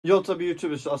Yo, what's up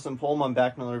YouTube? It's Justin Pollum. I'm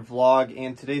back in another vlog,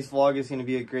 and today's vlog is going to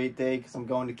be a great day because I'm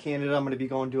going to Canada. I'm going to be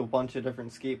going to a bunch of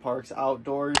different skate parks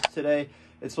outdoors today.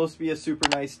 It's supposed to be a super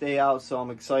nice day out, so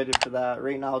I'm excited for that.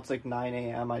 Right now it's like 9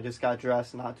 a.m. I just got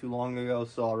dressed not too long ago,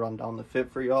 so I'll run down the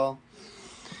fit for y'all.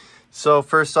 So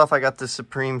first off, I got this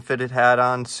Supreme fitted hat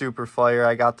on, super fire.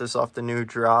 I got this off the new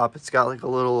drop. It's got like a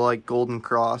little like golden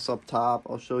cross up top.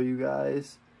 I'll show you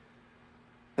guys.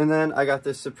 And then I got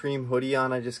this Supreme hoodie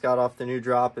on. I just got off the new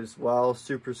drop as well.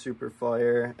 Super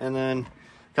fire. And then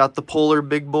got the Polar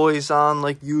big boys on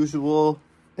like usual,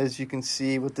 as you can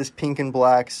see, with this pink and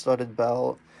black studded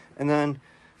belt. And then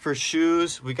for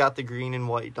shoes, we got the green and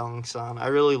white Dunks on. I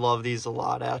really love these a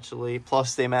lot, actually.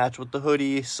 Plus they match with the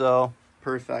hoodie, so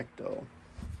perfecto.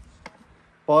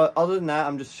 But other than that,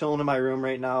 I'm just chilling in my room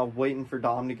right now, waiting for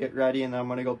Dom to get ready, and then I'm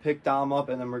going to go pick Dom up,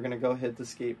 and then we're going to go hit the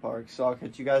skate park. So I'll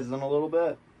catch you guys in a little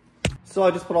bit. So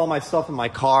I just put all my stuff in my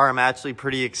car. I'm actually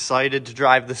pretty excited to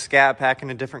drive the Scat Pack in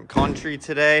a different country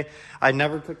today. I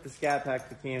never took the Scat Pack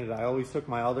to Canada. I always took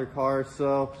my other car.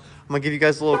 So I'm going to give you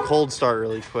guys a little cold start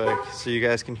really quick so you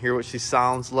guys can hear what she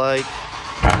sounds like.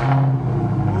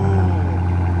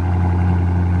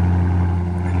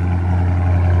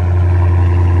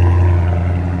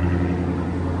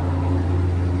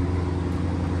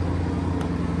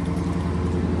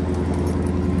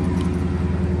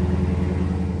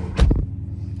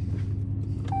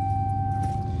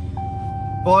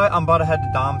 But I'm about to head to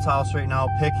Dom's house right now,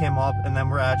 pick him up, and then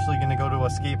we're actually going to go to a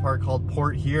skate park called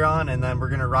Port Huron, and then we're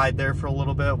going to ride there for a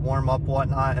little bit, warm up,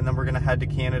 whatnot, and then we're going to head to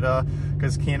Canada,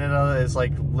 because Canada is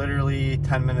like literally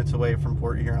 10 minutes away from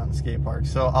Port Huron skate park.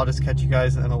 So I'll just catch you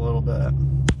guys in a little bit.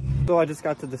 So I just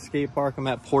got to the skate park. I'm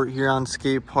at Port Huron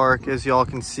skate park, as y'all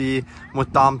can see. I'm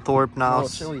with Dom Thorpe now.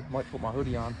 It's a little chilly. Might put my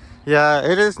hoodie on. Yeah,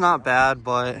 it is not bad,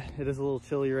 but it is a little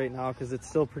chilly right now because it's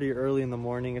still pretty early in the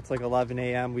morning. It's like 11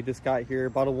 a.m. We just got here.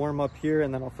 About to warm up here,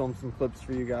 and then I'll film some clips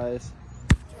for you guys.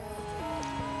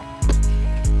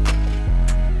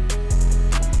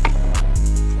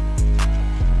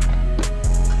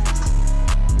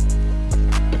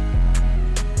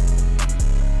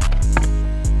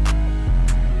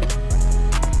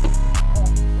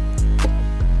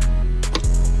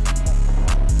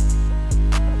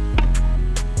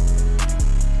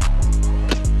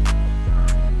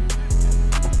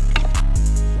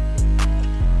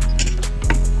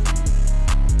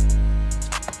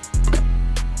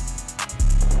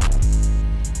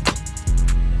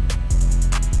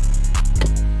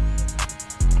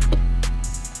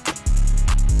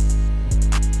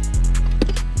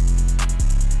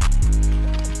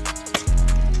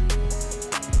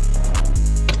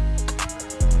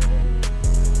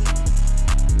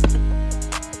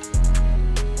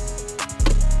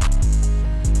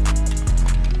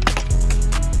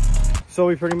 So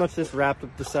we pretty much just wrapped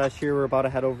up the sesh here. We're about to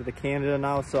head over to Canada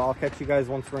now, so I'll catch you guys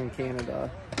once we're in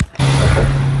Canada.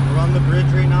 We're on the bridge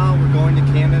right now. We're going to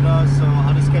Canada, so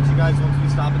I'll just catch you guys once we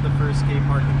stop at the first skate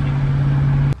park in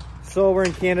Canada. So we're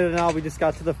in Canada now. We just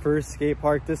got to the first skate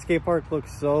park. This skate park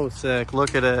looks so sick.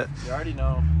 Look at it. You already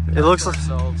know. It looks like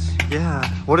ourselves. Yeah.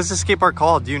 What is this skate park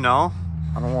called? Do you know?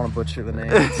 I don't want to butcher the name.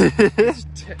 It's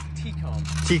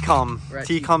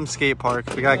T-Cum skate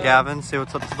park. We got Gavin. Say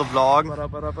what's up to the vlog.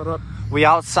 What up? We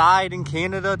outside in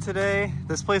Canada today.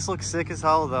 This place looks sick as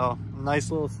hell though.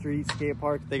 Nice little street skate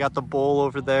park. They got the bowl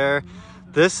over there.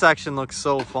 This section looks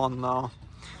so fun though.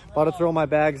 About to throw my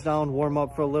bags down, warm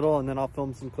up for a little, and then I'll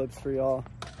film some clips for y'all.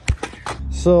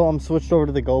 So I'm switched over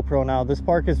to the GoPro now. This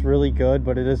park is really good,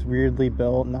 but it is weirdly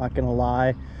built, not gonna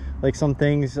lie. Like some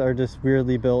things are just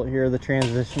weirdly built here. The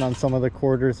transition on some of the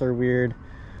quarters are weird.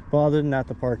 But other than that,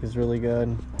 the park is really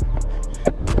good.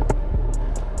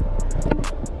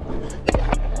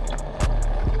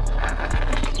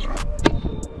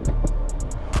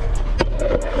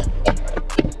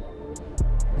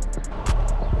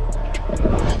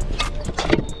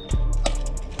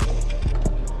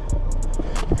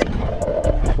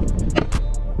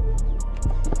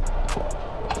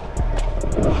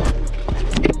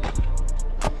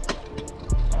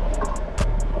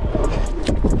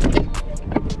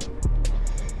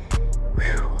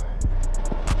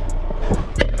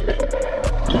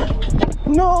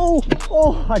 No!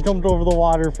 Oh, I jumped over the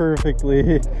water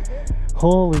perfectly.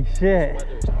 Holy shit.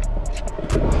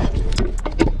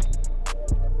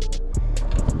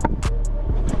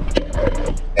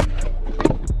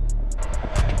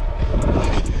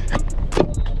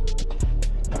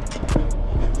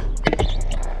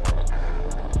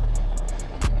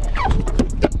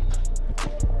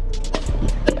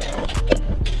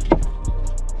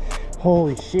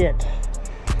 Holy shit.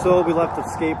 So we left the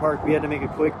skate park. We had to make a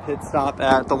quick pit stop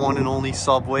at the one and only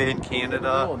Subway in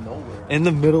Canada. In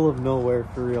the middle of nowhere,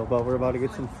 for real. But we're about to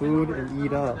get some food and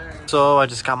eat up. So I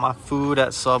just got my food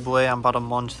at Subway. I'm about to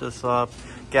munch this up.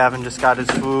 Gavin just got his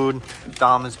food.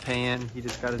 Dom is paying. He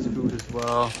just got his food as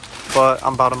well. But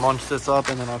I'm about to munch this up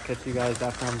and then I'll catch you guys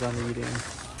after I'm done eating.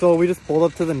 So we just pulled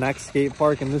up to the next skate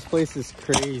park and this place is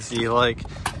crazy. Like,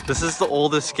 this is the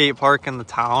oldest skate park in the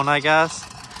town, I guess,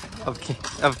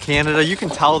 of Canada. You can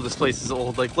tell this place is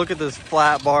old. Like, look at this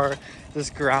flat bar. This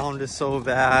ground is so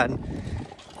bad.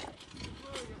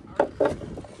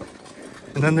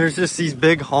 And then there's just these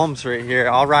big humps right here.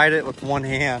 I'll ride it with one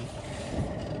hand.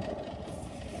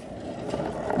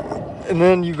 And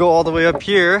then you go all the way up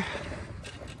here.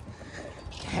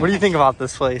 What do you think about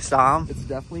this place, Dom? It's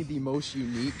definitely the most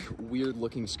unique,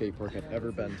 weird-looking skate park I've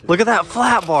ever been to. Look at that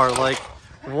flat bar. Like,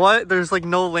 what? There's like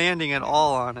no landing at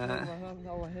all on it.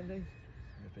 No landing.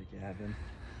 Rip it, Gavin.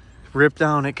 Rip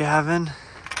down it, Gavin.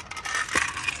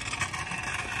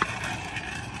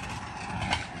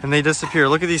 And they disappear.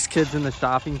 Look at these kids in the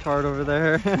shopping cart over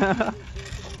there.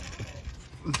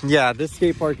 Yeah, this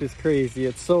skate park is crazy.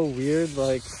 It's so weird,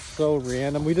 like so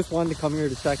random. We just wanted to come here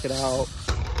to check it out.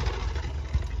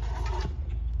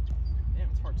 Damn,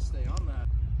 it's hard to stay on that.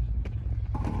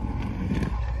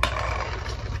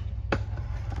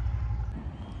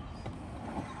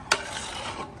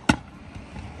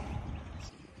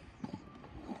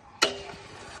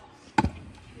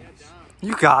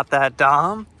 You got that,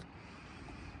 Dom.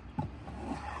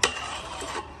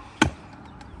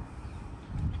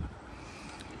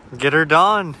 Get her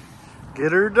done.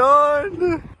 Get her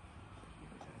done.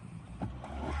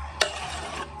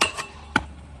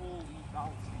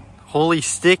 Holy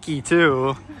sticky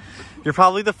too. You're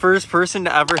probably the first person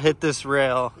to ever hit this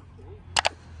rail.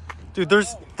 Dude,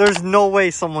 there's no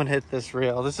way someone hit this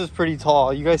rail. This is pretty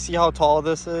tall. You guys see how tall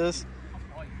this is?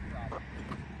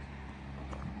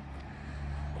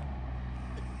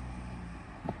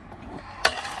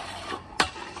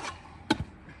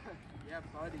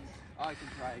 I can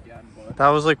try again, but That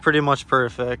was like pretty much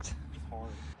perfect. it's hard.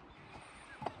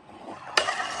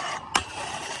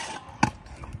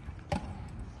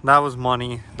 That was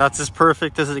money. That's as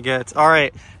perfect as it gets. All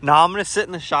right, now I'm gonna sit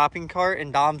in the shopping cart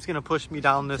and Dom's gonna push me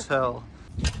down this hill.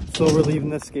 So we're leaving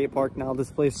the skate park now.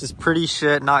 This place is pretty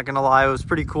shit, not gonna lie. It was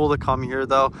pretty cool to come here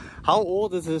though. How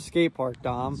old is this skate park,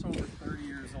 Dom? It's over 30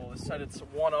 years old. It said it's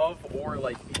one of, or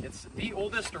like it's the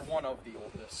oldest or one of the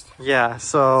oldest. Yeah,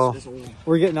 so It's old.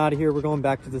 we're getting out of here. We're going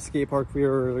back to the skate park we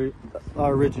were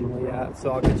originally at.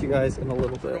 So I'll get you guys in a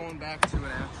little We're bit. going back to an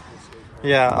actual skate park.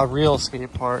 Yeah, a real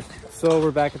skate park. So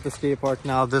we're back at the skate park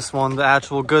now. This one, the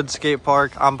actual good skate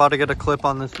park. I'm about to get a clip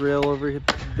on this rail over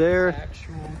there.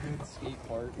 Actual good skate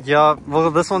park. Yeah,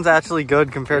 well, this one's actually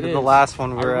good compared to the last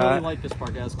one we were I really at. like this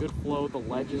park. It has good flow. The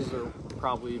ledges are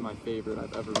probably my favorite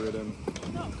I've ever ridden.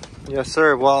 Yes,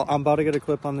 sir. Well, I'm about to get a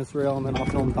clip on this rail and then I'll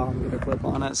film Tom and get a clip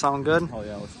on it. Sound good? Oh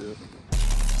yeah, let's do it.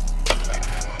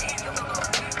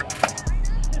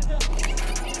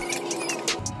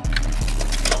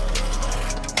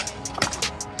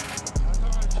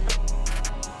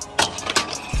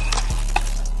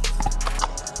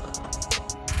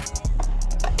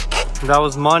 That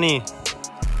was money.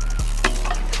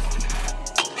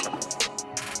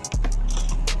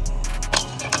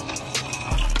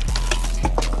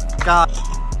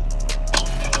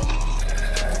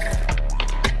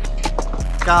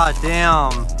 God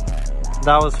damn.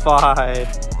 That was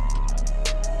 5.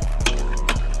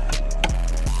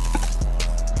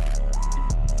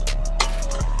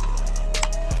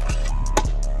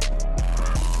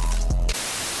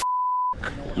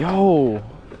 Yo,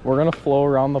 we're gonna flow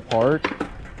around the park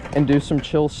and do some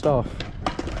chill stuff.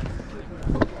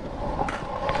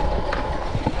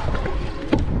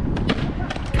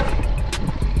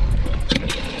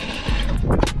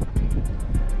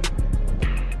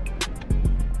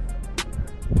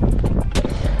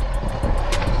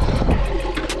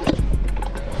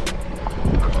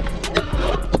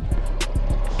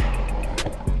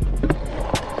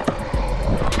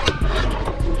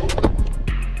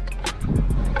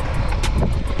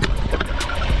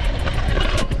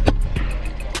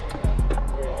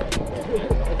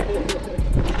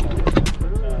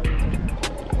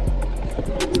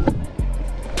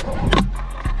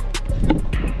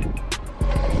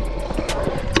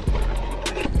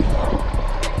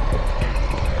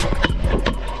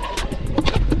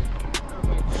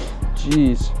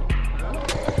 Jeez.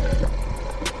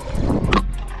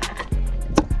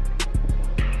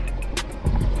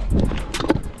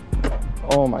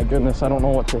 Oh my goodness, I don't know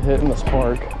what to hit in this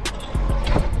park.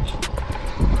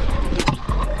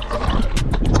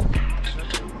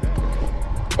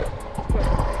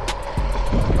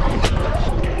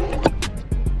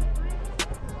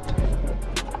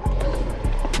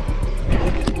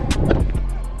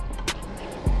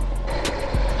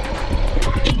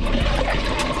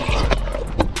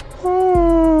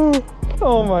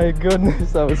 my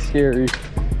goodness, that was scary.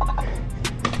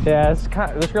 Yeah,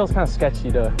 this girl's kind of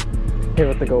sketchy to hit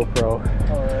with the GoPro.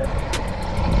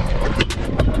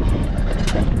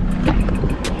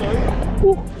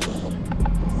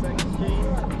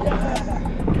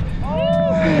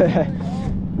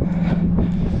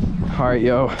 Alright,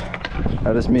 yo,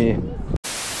 that is me.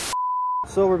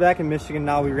 So we're back in Michigan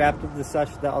now. We wrapped up the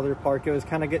session at the other park. It was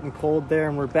kind of getting cold there,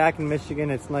 and we're back in Michigan.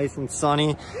 It's nice and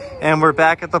sunny, and we're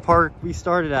back at the park we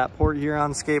started at, Port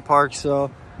Huron Skate Park.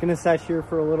 So gonna sesh here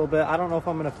for a little bit. I don't know if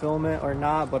I'm gonna film it or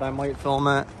not, but I might film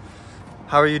it.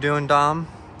 How are you doing, Dom?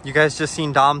 You guys just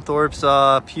seen Dom Thorpe's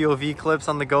POV clips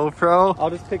on the GoPro. I'll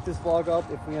just pick this vlog up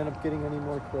if we end up getting any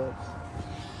more clips.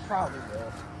 Probably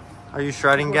will. Are you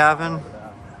shredding, Gavin?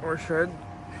 Or should.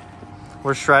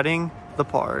 We're shredding the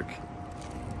park.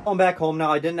 I'm back home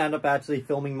now. I didn't end up actually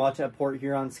filming much at Port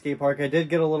Huron Skate Park. I did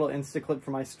get a little Insta clip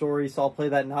for my story, so I'll play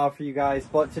that now for you guys.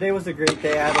 But today was a great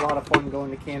day. I had a lot of fun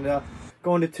going to Canada,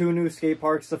 going to 2 new skate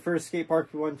parks. The first skate park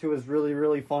we went to was really,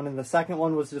 really fun, and the second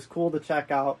one was just cool to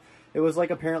check out. It was like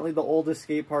apparently the oldest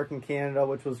skate park in Canada,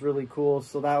 which was really cool.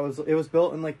 So it was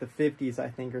built in like the 50s, I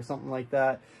think, or something like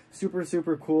that. Super,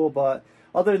 super cool. But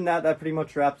other than that, that pretty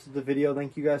much wraps up the video.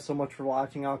 Thank you guys so much for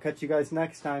watching. I'll catch you guys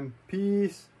next time.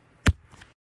 Peace.